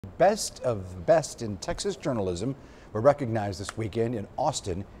Best of the best in Texas journalism were recognized this weekend in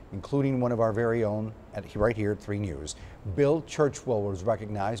Austin, including one of our very own right here at 3 News. Bill Churchwell was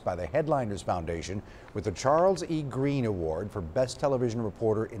recognized by the Headliners Foundation with the Charles E. Green Award for Best Television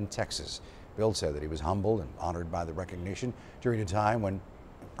Reporter in Texas. Bill said that he was humbled and honored by the recognition during a time when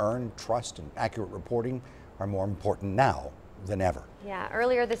earned trust and accurate reporting are more important now than ever. Yeah,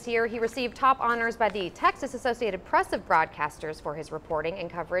 earlier this year he received top honors by the Texas Associated Press of Broadcasters for his reporting and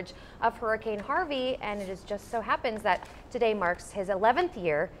coverage of Hurricane Harvey, and it just so happens that today marks his 11th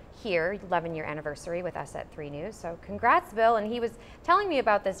year here, 11-year anniversary with us at 3 News. So congrats, Bill. And he was telling me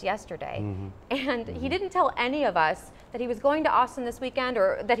about this yesterday, and he didn't tell any of us that he was going to Austin this weekend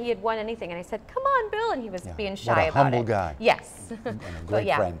or that he had won anything. And I said, "Come on, Bill," and he was being shy about it. What a humble guy. Yes. And a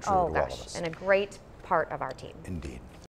great friend, true to all of us. And a great part of our team. Indeed.